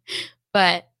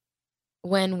 but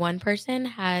when one person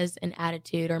has an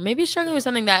attitude or maybe struggling with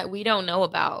something that we don't know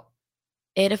about,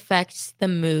 it affects the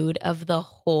mood of the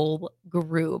whole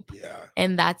group. Yeah.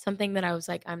 And that's something that I was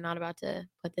like, I'm not about to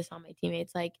put this on my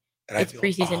teammates. Like, it's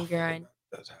preseason grind.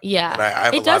 Yeah. And I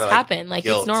have it does happen. Like,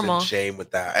 it's normal. And shame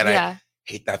with that. And I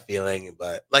hate that feeling.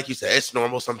 But like you said, it's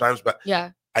normal sometimes. But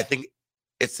I think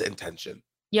it's the intention.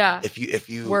 Yeah. If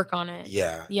you work on it.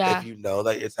 Yeah. Yeah. If you know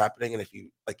that it's happening and if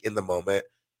you like in the moment,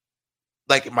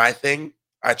 like my thing,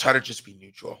 I try to just be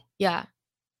neutral. Yeah.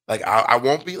 Like I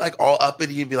won't be like all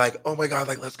uppity and be like, oh my God,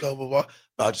 like let's go, blah, blah.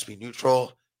 But I'll just be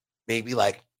neutral. Maybe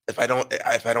like if I don't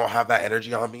have that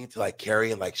energy on me to like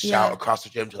carry and like shout across the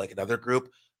gym to like another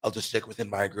group, I'll just stick within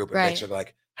my group and make sure to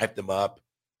like hype them up,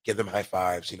 give them high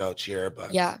fives, cheer.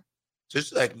 But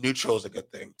just like neutral is a good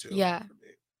thing too. Yeah. For me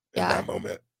in that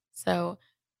moment. So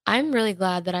I'm really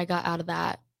glad that I got out of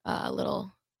that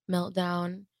little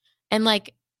meltdown. And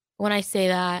like when I say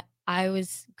that, I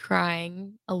was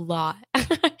crying a lot.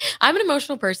 I'm an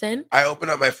emotional person. I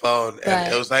opened up my phone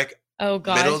and it was like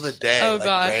middle of the day,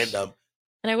 random.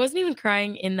 And I wasn't even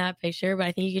crying in that picture, but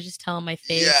I think you could just tell on my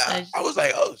face. Yeah, I was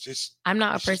like, oh, I'm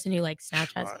not a person who like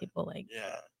Snapchats people like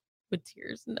with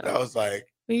tears. No, I was like,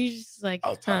 you just like,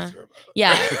 I'll talk to her about it.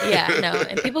 Yeah, no.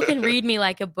 And people can read me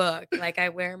like a book. Like I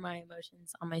wear my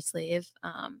emotions on my sleeve.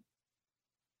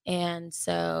 And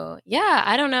so,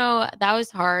 I don't know. That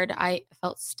was hard. I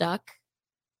felt stuck.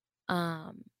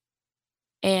 And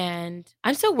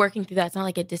I'm still working through that. It's not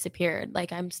like it disappeared.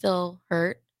 Like I'm still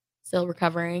hurt, still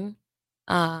recovering,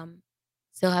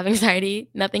 still have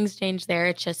anxiety. Nothing's changed there.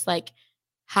 It's just like,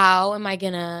 how am I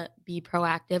gonna be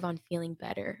proactive on feeling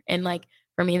better? And like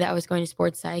for me, that was going to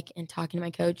sports psych and talking to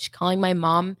my coach, calling my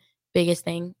mom. Biggest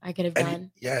thing I could have done.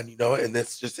 And you know what? And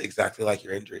it's just exactly like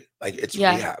your injury. Like it's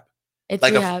rehab. It's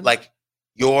like rehab. Like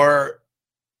you're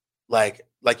like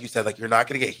you said, like you're not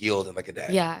gonna get healed in like a day.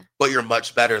 Yeah. But you're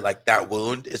much better. Like that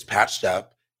wound is patched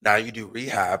up. Now you do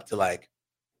rehab to like,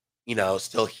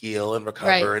 still heal and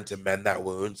recover and to mend that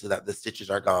wound so that the stitches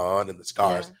are gone and the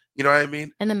scars. Yeah. You know what I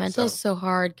mean? And the mental is so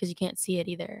hard because you can't see it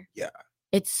either. Yeah.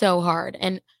 It's so hard.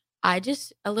 And a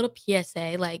little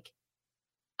PSA, like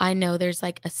I know there's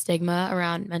like a stigma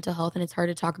around mental health and it's hard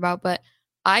to talk about, but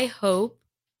I hope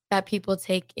that people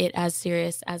take it as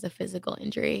serious as a physical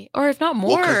injury, or if not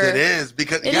more. Because it is.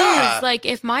 Because it is. Like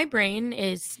if my brain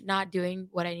is not doing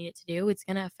what I need it to do, it's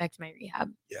gonna affect my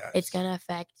rehab. Yes. It's gonna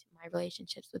affect my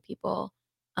relationships with people.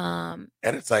 And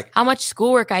it's like how much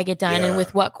schoolwork I get done and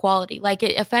with what quality. Like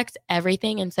it affects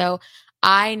everything. And so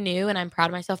I knew, and I'm proud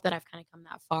of myself that I've kind of come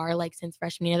that far, like since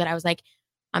freshman year, that I was like,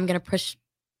 I'm gonna push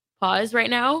pause right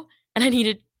now, and I need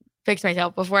to fix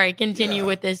myself before I continue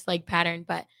with this like pattern.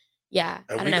 But and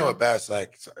I don't know it best.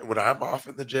 Like when I'm off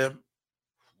in the gym,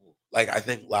 like I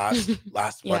think last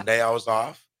Monday I was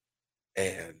off,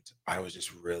 and I was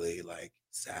just really like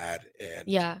sad,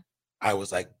 and I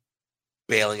was like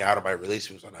bailing out of my release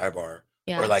moves on high bar,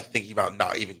 or like thinking about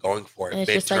not even going for it. And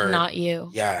it's just like not you.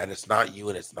 Yeah, and it's not you,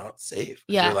 and it's not safe.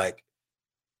 Yeah, you're like,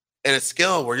 and a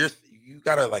skill where you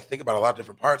gotta like think about a lot of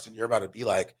different parts, and you're about to be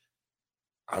like,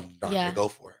 I'm not gonna go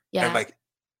for it. Yeah, and like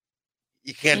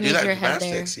you can't do that in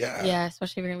gymnastics. Yeah,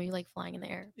 especially if you're gonna be like flying in the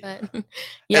air. But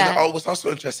And what's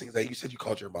also interesting is that you said you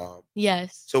called your mom.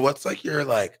 Yes. So what's like your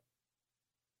like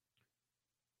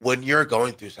when you're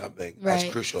going through something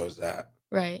as crucial as that?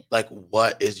 Right. Like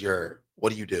what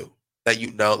do you do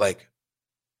that like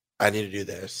I need to do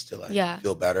this to like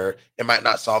feel better. It might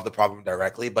not solve the problem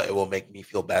directly, but it will make me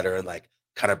feel better and like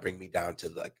kind of bring me down to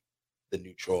like the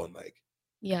neutral and like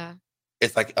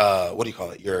it's like what do you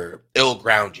call it? It will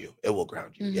ground you. It will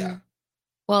ground you. Yeah.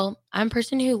 Well, I'm a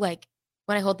person who like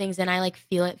when I hold things in, I like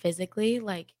feel it physically,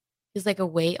 like there's like a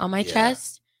weight on my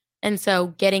chest. And so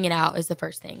getting it out is the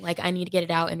first thing. Like I need to get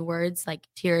it out in words, like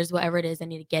tears, whatever it is, I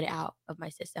need to get it out of my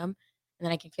system. And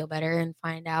then I can feel better and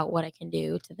find out what I can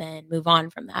do to then move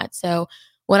on from that. So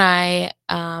when I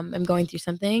am going through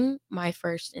something, my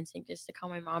first instinct is to call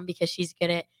my mom because she's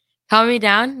good at calming me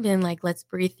down, being like, let's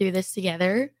breathe through this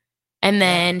together. And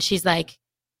then she's like,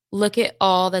 look at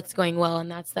all that's going well. And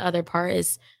that's the other part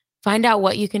is find out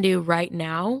what you can do right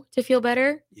now to feel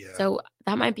better. Yeah. So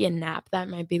that might be a nap. That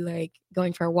might be like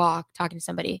going for a walk, talking to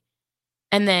somebody.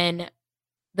 And then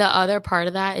the other part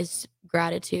of that is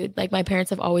gratitude. Like my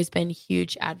parents have always been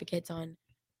huge advocates on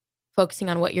focusing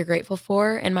on what you're grateful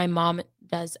for. And my mom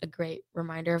does a great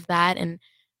reminder of that. And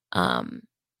I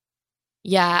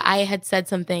had said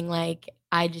something like,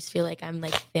 I just feel like I'm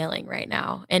like failing right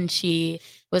now. And she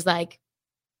was like,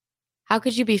 how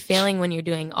could you be failing when you're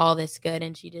doing all this good?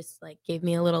 And she just like gave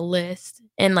me a little list.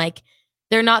 And like,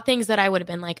 they're not things that I would have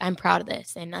been like, I'm proud of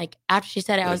this. And like, after she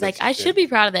said it, I was like, I should be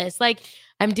proud of this. Like,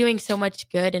 I'm doing so much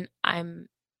good and I'm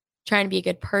trying to be a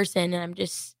good person. And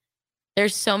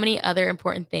there's so many other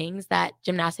important things that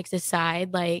gymnastics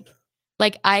aside, like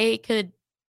I could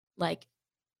like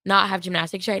not have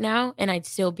gymnastics right now and I'd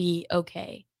still be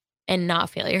okay and not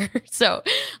failure. So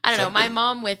I don't know. My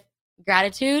mom with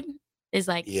gratitude is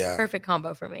like perfect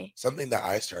combo for me. Something that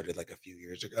I started like a few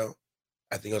years ago,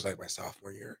 I think it was like my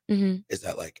sophomore year, is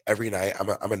that like every night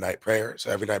I'm a night prayer. So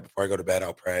every night before I go to bed,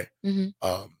 I'll pray.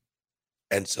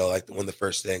 And so like one of the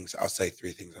first things I'll say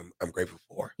 3 things I'm grateful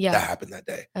for that happened that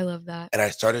day. I love that. And I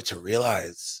started to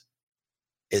realize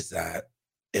is that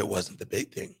it wasn't the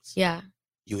big things. Yeah.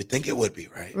 You would think it would be,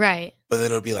 right? Right. But then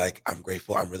it'll be like, I'm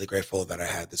grateful. I'm really grateful that I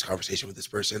had this conversation with this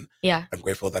person. Yeah. I'm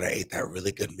grateful that I ate that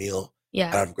really good meal.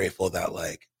 Yeah. And I'm grateful that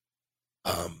like,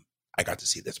 I got to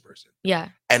see this person. Yeah.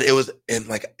 And it was in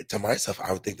like, to myself,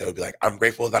 I would think that would be like, I'm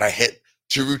grateful that I hit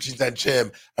 2 routines at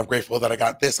gym. I'm grateful that I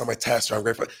got this on my test, or I'm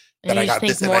grateful that I got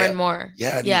this. More and more.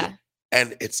 Yeah. Yeah.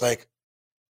 And it's like,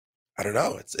 I don't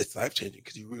know. It's life-changing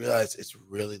because you realize it's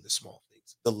really the small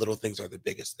things. The little things are the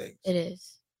biggest things. It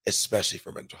is. Especially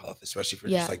for mental health, especially for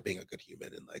just like being a good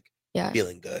human and like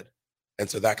feeling good. And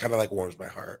so that kind of like warms my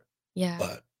heart. Yeah.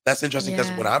 But that's interesting because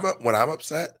when I'm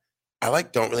upset, I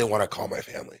like don't really want to call my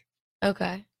family.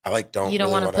 Okay. I like don't. You don't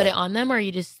really want to put it on them, or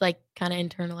you just like kind of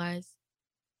internalize?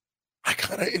 I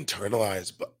kind of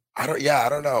internalize, but I don't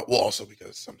know. Well, also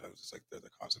because sometimes it's like they're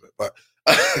the cause of it, but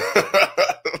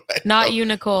like, not you,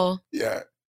 Nicole. Yeah.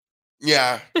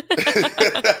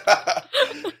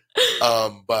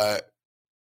 But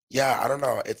yeah, I don't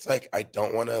know. It's like I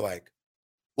don't want to like.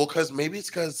 Well, because maybe it's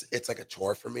because it's like a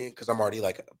chore for me because I'm already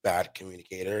like a bad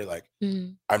communicator. Like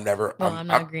I'm never. Well, I'm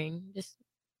not agreeing. Just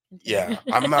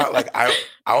I'm not like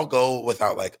I'll go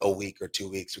without like a week or 2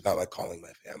 weeks without like calling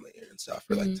my family and stuff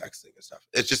or like texting and stuff.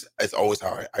 It's always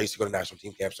how I used to go to national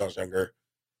team camps when I was younger.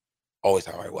 Always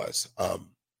how I was.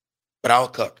 But I'll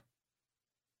cook.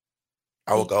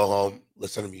 I will go home,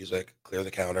 listen to music, clear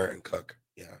the counter, and cook.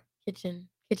 Yeah. Kitchen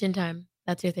time.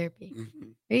 That's your therapy.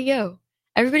 There you go.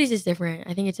 Everybody's just different.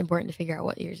 I think it's important to figure out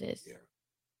what yours is. Yeah.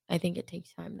 I think it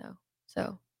takes time though.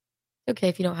 So it's okay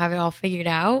if you don't have it all figured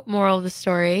out. Moral of the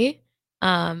story.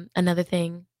 Another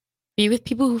thing, be with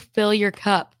people who fill your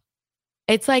cup.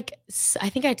 It's like, I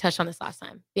think I touched on this last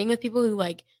time. Being with people who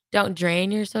like don't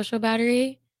drain your social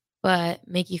battery, but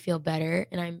make you feel better.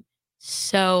 And I'm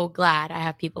so glad I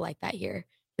have people like that here.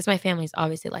 Because my family's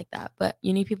obviously like that. But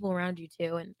you need people around you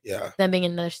too. And them being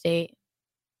in another state,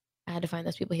 I had to find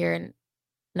those people here. And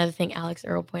another thing Alex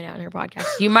Earl pointed out in her podcast,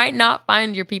 you might not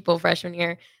find your people freshman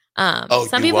year.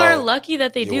 Some people are lucky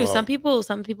that they do. Some people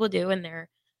do, and they're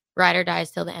ride or dies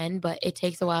till the end. But it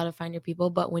takes a while to find your people.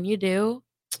 But when you do,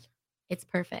 it's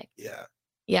perfect.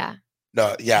 Yeah.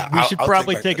 No, yeah. We should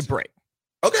probably take a break.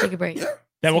 Okay. Take a break. Yeah.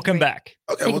 Then we'll come back.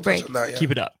 Okay. Take a break.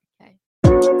 Keep it up. Okay.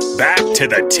 Back to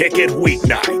the Ticket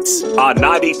weeknights on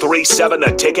 93.7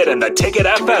 The Ticket and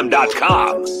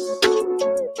theticketfm.com.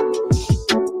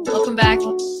 Welcome back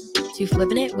to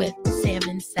Flippin It with Sam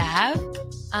and Sav.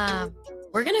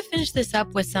 We're gonna finish this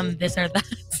up with some this or that.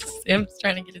 Sam's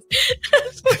trying to get his.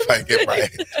 if I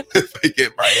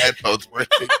get my headphones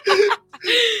working.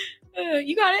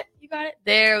 You got it.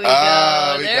 There we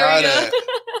go. There we go.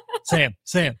 Sam.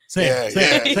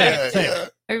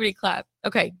 Everybody clap.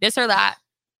 Okay, this or that.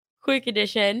 Quick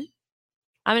edition.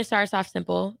 I'm gonna start us off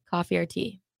simple. Coffee or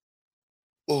tea?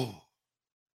 Oh,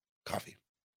 Coffee.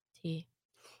 Tea.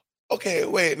 Okay,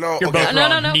 wait, no. You're okay. both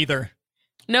wrong. No. Neither.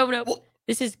 No. Well,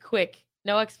 this is quick.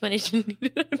 No explanation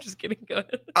needed. I'm just kidding. Go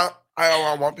ahead.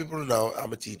 I want people to know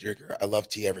I'm a tea drinker. I love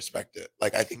tea. I respect it.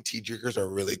 Like, I think tea drinkers are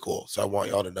really cool. So I want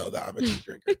y'all to know that I'm a tea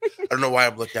drinker. I don't know why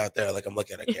I'm looking out there like I'm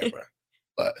looking at a camera.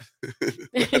 But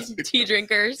tea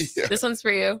drinkers. Yeah. This one's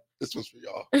for you. This one's for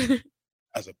y'all.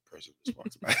 As a person who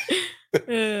walks by.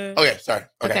 Okay, sorry.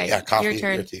 Okay, yeah, coffee,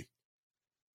 your tea.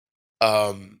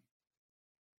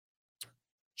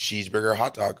 Cheeseburger,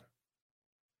 hot dog.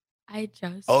 I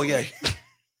just. Oh yeah.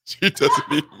 She doesn't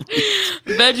eat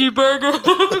veggie burger.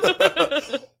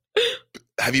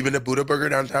 Have you been to Buddha Burger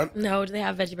downtown? No, do they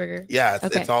have veggie burger? Yeah,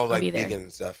 it's all like vegan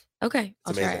and stuff. Okay,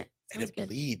 I'll try it. And it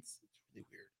bleeds. It's really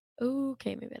weird.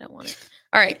 Okay, maybe I don't want it.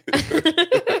 All right.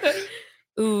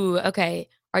 Ooh, okay.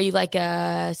 Are you like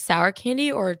a sour candy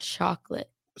or chocolate?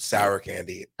 Sour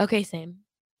candy. Okay, same.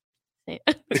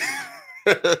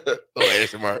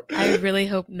 ASMR. I really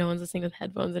hope no one's listening with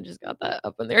headphones and just got that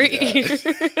up in their ear.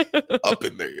 Up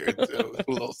in their ear too.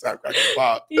 A little sound crack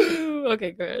pop. Ew.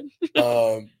 Okay, good.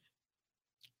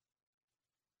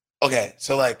 Okay,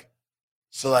 so like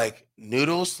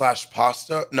noodles /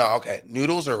 pasta. No, okay,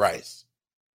 noodles or rice.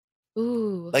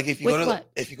 Ooh. Like if you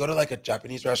go to like a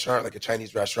Japanese restaurant, like a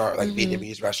Chinese restaurant, like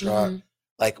Vietnamese restaurant,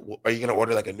 like are you gonna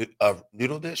order like a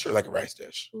noodle dish or like a rice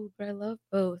dish? Ooh, but I love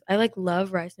both. I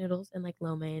love rice noodles and like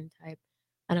lo mein type.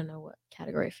 I don't know what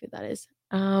category of food that is.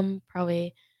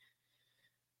 Probably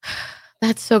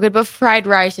that's so good. But fried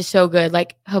rice is so good.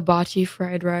 Like hibachi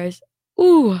fried rice.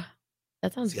 Ooh,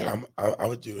 that sounds good. I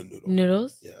would do a noodle.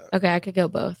 Noodles? Yeah. Okay, I could go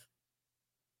both.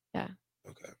 Yeah.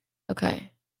 Okay.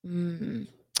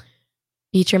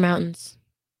 Beach or mountains?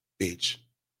 Beach.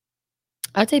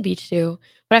 I'd say beach too,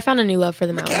 but I found a new love for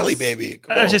the mountains. Cali, baby.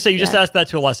 I was just saying, you just asked that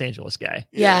to a Los Angeles guy.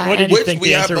 Yeah. What did you think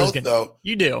the answer was going to be? Though.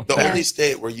 You do. The only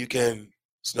state where you can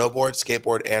snowboard,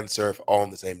 skateboard, and surf all on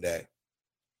the same day.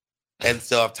 And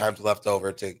still have time left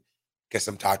over to get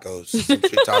some tacos, some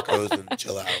street tacos, and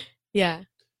chill out. Yeah.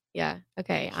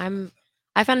 Okay.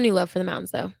 I found a new love for the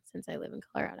mountains though, since I live in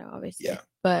Colorado, obviously. Yeah.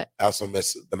 But I also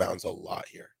miss the mountains a lot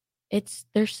here.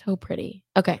 They're so pretty.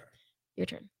 Okay. Your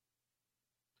turn.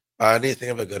 I need to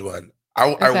think of a good one.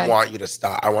 I want you to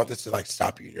stop. I want this to like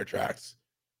stop you in your tracks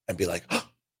and be like,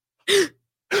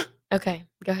 okay,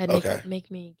 go ahead.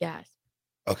 Make me gasp.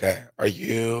 Okay. Are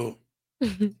you?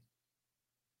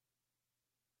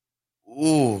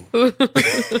 Ooh.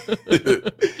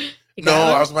 No,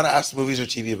 I was about to ask movies or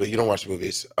TV, but you don't watch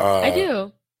movies. I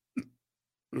do.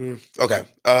 Okay.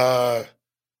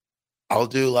 I'll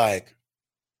do like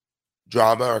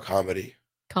drama or comedy.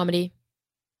 Comedy.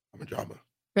 I'm a drama.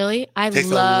 Really? It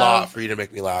takes a lot for you to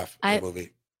make me laugh in a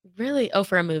movie. Really? Oh,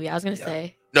 for a movie. I was going to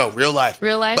say. No, real life.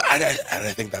 Real life? But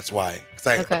I think that's why. Because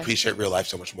I appreciate real life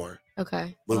so much more.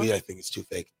 Okay. Movie, I think it's too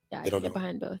fake. Yeah, I can get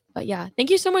behind both. But yeah, thank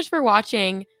you so much for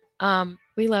watching.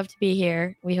 We love to be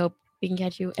here. We hope we can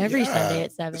catch you every Sunday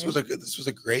at 7. This was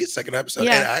a great second episode.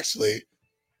 Yeah. And actually,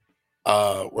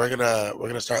 we're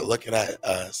gonna start looking at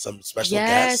some special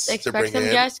guests. Yes, expect some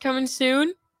guests coming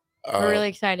soon. We're really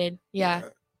excited. Yeah,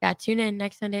 tune in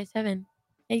next Sunday at 7.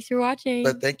 Thanks for watching.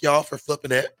 But thank y'all for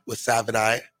flipping it with Sav and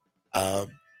I.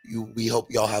 We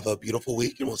hope y'all have a beautiful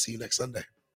week, and we'll see you next Sunday.